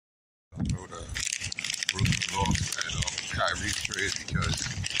Kyrie trade because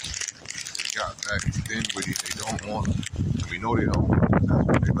they got back Dinwiddie. They don't want him. We know they don't want him. That's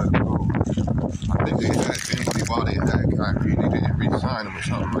why they let him go. I think they had Dinwiddie while they had Kyrie. They didn't re-sign him or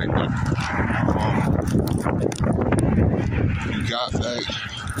something like that. You got back,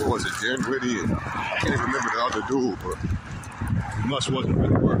 what was it, Dinwiddie? And I can't even remember the other dude, but he must wasn't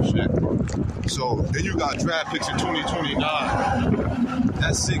really worth shit. So then you got draft picks in 2029.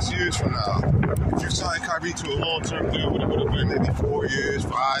 That's 6 years from now. If you sign Kyrie to a long-term deal, it would have been maybe 4 years,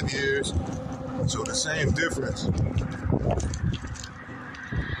 5 years. So the same difference.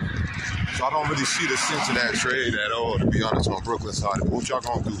 So I don't really see the sense of that trade at all, to be honest, on Brooklyn side. But what y'all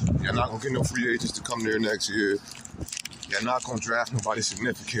gonna do? You're not gonna get no free agents to come there next year. You're not gonna draft nobody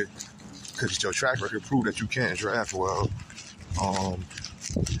significant because your track record proved that you can't draft well.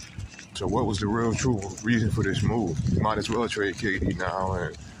 So what was the real true reason for this move? You might as well trade KD now,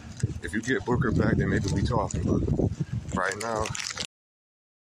 and if you get Booker back, then maybe we talking. But right now,